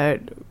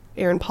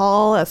Aaron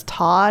Paul as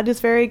Todd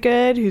is very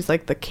good, who's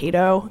like the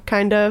Kato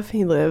kind of.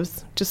 He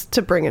lives, just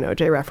to bring an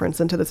OJ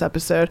reference into this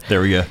episode.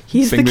 There we go.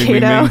 He's bing, the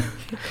bing, Kato. bing,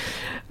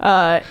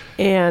 bing.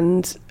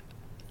 And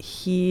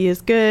he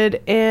is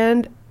good.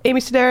 And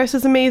Amy Sedaris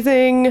is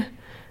amazing.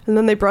 And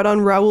then they brought on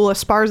Raul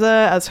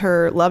Esparza as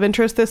her love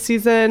interest this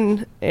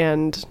season,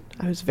 and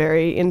I was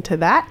very into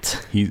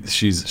that.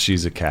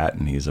 She's a cat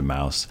and he's a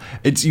mouse.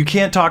 You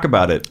can't talk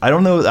about it. I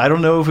don't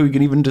know if we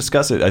can even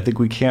discuss it. I think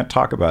we can't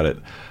talk about it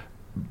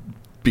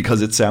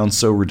because it sounds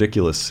so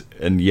ridiculous,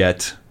 and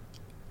yet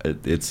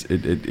it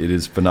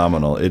is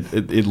phenomenal.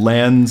 It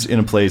lands in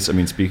a place. I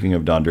mean, speaking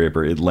of Don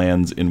Draper, it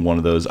lands in one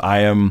of those. I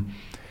am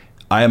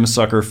a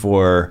sucker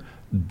for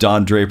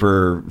Don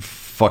Draper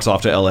fucks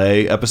off to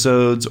LA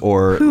episodes,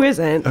 or who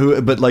isn't?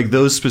 But like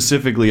those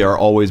specifically are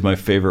always my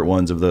favorite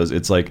ones of those.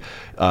 It's like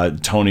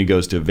Tony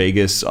goes to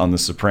Vegas on The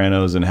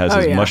Sopranos and has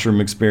his mushroom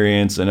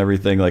experience and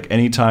everything. Like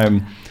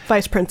anytime.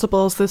 Vice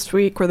Principals this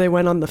week, where they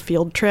went on the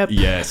field trip.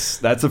 Yes,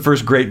 that's the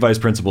first great Vice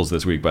Principals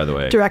this week, by the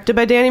way. Directed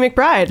by Danny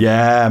McBride.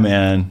 Yeah,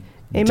 man.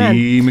 Amen.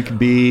 D.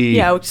 McBee.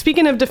 Yeah,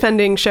 speaking of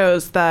defending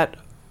shows that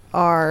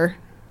are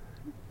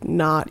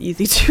not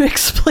easy to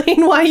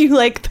explain why you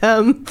like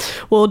them,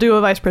 we'll do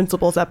a Vice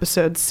Principals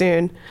episode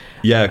soon.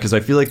 Yeah, because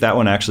I feel like that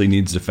one actually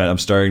needs defense. I'm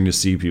starting to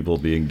see people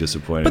being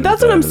disappointed. But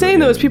that's what I'm saying,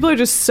 though, is people are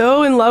just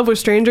so in love with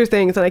Stranger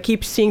Things, and I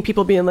keep seeing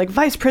people being like,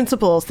 Vice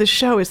Principals, this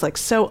show is like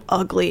so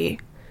ugly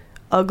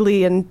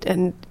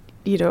and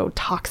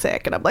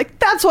toxic. And I'm like,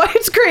 that's why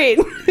it's great.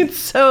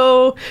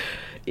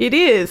 It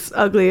is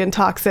ugly and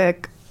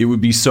toxic. It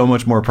would be so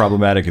much more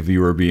problematic if you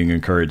were being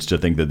encouraged to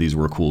think that these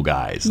were cool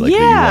guys, like that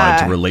you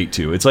wanted to relate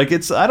to. It's like,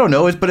 I don't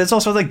know, but it's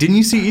also like, didn't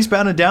you see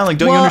Eastbound and Down? Like,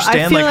 don't you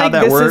understand like how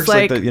that works?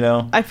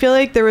 I feel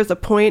like there was a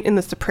point in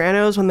The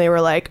Sopranos when they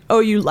were like, oh,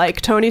 you like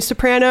Tony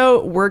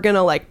Soprano? We're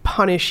gonna like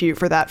punish you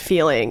for that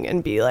feeling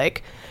and be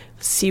like,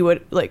 see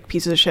what like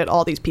pieces of shit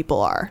all these people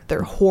are.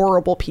 They're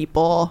horrible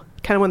people.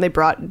 Kind of when they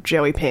brought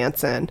Joey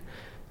Pants in.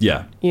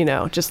 Yeah.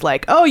 Just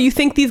like, oh, you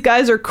think these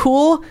guys are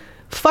cool?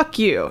 Fuck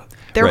you.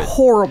 They're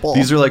horrible.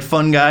 These are like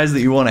fun guys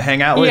that you want to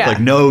hang out with. Yeah. Like,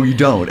 no, you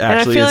don't.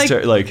 Actually, and I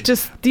feel like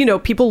just,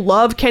 people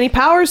love Kenny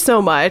Powers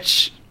so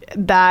much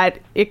that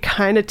it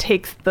kind of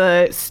takes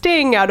the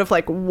sting out of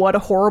like what a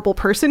horrible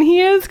person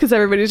he is, because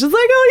everybody's just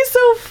like, oh, he's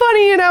so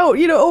funny and out,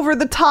 over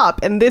the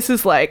top. And this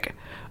is like,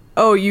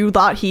 oh, you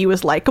thought he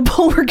was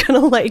likable? We're gonna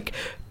like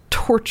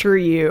torture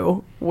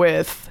you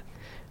with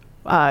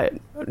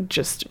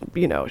just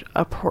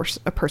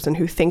a person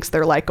who thinks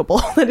they're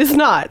likable that is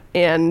not.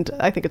 And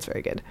I think it's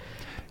very good.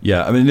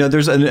 Yeah, I mean,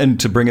 there's and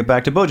to bring it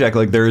back to Bojack,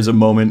 like there is a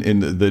moment in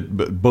the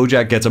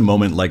Bojack gets a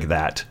moment like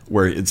that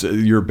where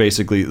you're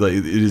basically like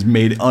it is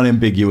made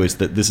unambiguous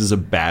that this is a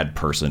bad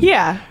person,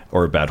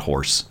 or a bad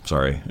horse.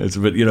 Sorry,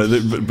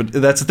 but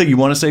that's the thing. You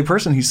want to say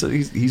person?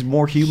 He's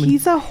more human.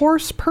 He's a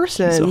horse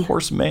person. He's a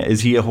horse man. Is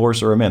he a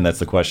horse or a man? That's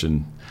the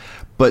question.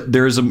 But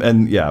there's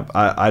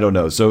I don't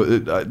know.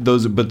 So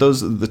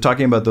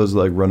talking about those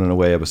like running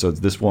away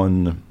episodes. This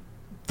one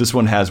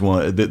has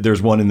one.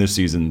 There's one in this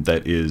season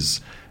that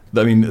is.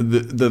 I mean,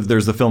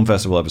 there's the film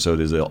festival episode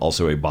is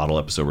also a bottle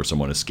episode where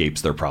someone escapes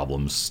their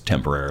problems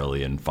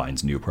temporarily and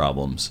finds new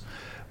problems.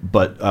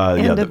 But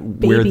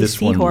where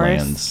this one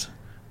lands.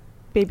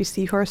 Baby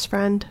seahorse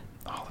friend.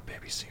 Oh, the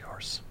baby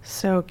seahorse.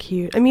 So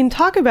cute. I mean,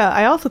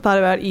 I also thought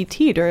about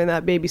E.T. during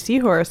that baby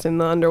seahorse in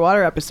the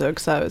underwater episode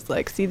because I was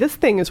like, see, this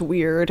thing is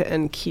weird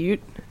and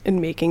cute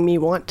and making me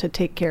want to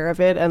take care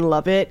of it and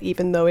love it,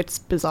 even though it's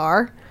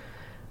bizarre.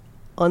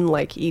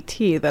 Unlike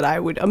E.T. that I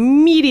would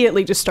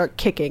immediately just start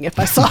kicking if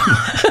I saw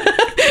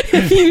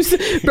if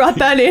you brought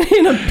that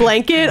in a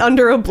blanket,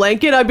 under a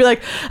blanket, I'd be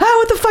like,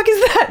 what the fuck is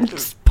that? And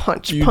just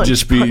punch. You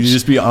just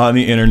be on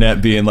the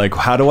internet being like,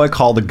 how do I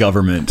call the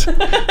government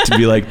to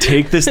be like,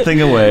 take this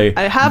thing away?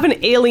 I have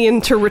an alien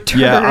to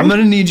return. Yeah, I'm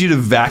going to need you to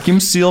vacuum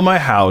seal my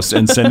house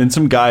and send in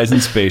some guys in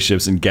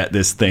spaceships and get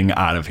this thing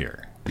out of here.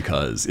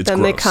 Because it's then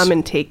gross. They come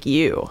and take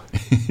you.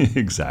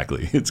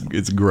 Exactly. It's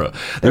gross.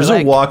 There's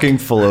like, a walking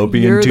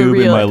fallopian tube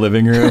in my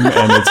living room,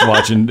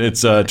 and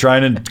it's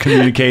trying to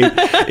communicate.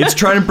 It's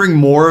trying to bring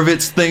more of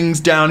its things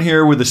down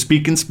here with a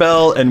speak and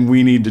spell, and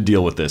we need to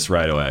deal with this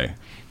right away.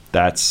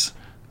 That's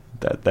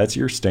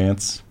your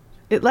stance.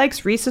 It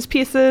likes Reese's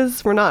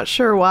Pieces. We're not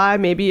sure why.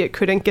 Maybe it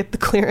couldn't get the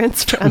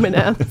clearance for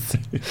M&M's.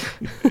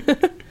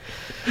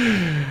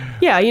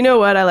 Yeah, you know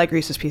what? I like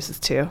Reese's Pieces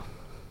too.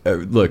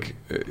 Look,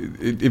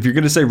 if you're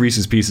going to say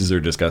Reese's Pieces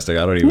are disgusting,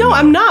 I don't even know. No,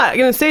 I'm not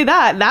going to say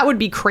that. That would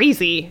be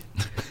crazy.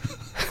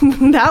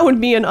 That would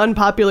be an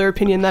unpopular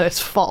opinion that is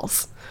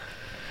false.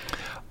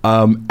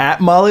 At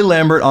Molly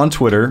Lambert on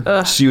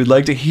Twitter, she would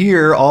like to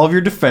hear all of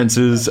your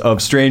defenses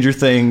of Stranger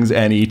Things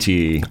and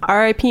E.T.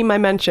 R.I.P. my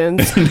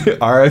mentions.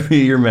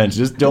 R.I.P. your mentions.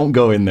 Just don't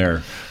go in there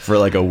for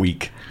like a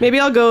week.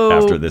 Maybe I'll go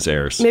after this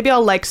airs. Maybe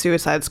I'll like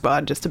Suicide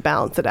Squad just to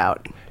balance it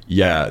out.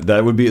 Yeah,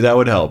 that would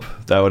help.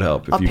 That would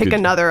help. I'll pick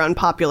another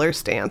unpopular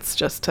stance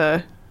just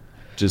to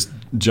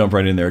jump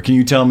right in there. Can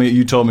you tell me?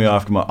 You told me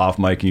off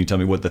mic. Can you tell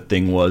me what the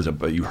thing was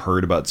you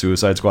heard about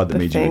Suicide Squad that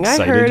made you excited?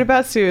 The thing I heard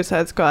about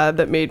Suicide Squad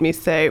that made me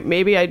say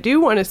maybe I do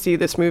want to see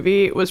this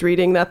movie was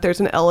reading that there's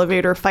an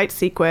elevator fight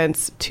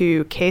sequence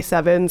to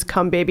K7's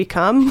 "Come Baby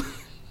Come."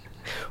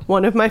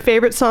 One of my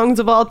favorite songs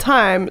of all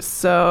time.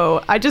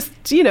 So I just,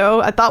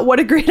 I thought, what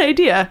a great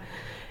idea.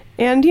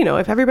 And,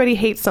 if everybody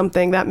hates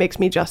something, that makes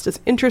me just as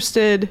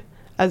interested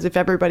as if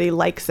everybody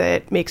likes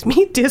it, makes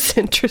me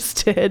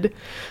disinterested.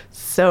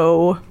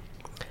 So,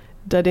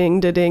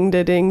 da-ding, da-ding,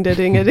 da-ding,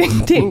 da-ding,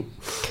 da-ding, ding.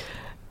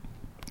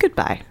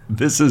 Goodbye.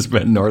 This has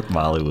been North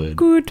Mollywood.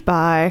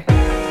 Goodbye.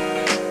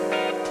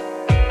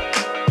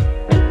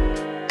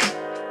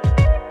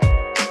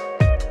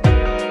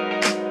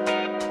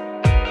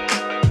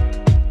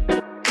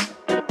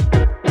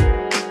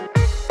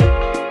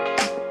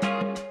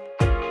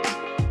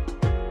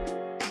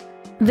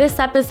 This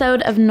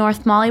episode of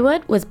North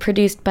Mollywood was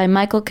produced by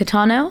Michael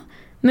Catano,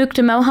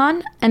 Mukta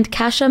Mohan, and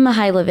Kasia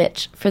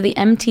Mihailovich for the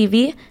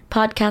MTV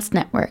Podcast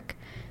Network.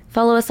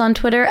 Follow us on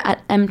Twitter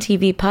at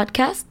MTV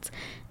Podcasts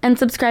and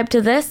subscribe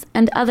to this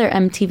and other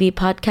MTV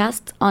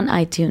podcasts on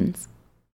iTunes.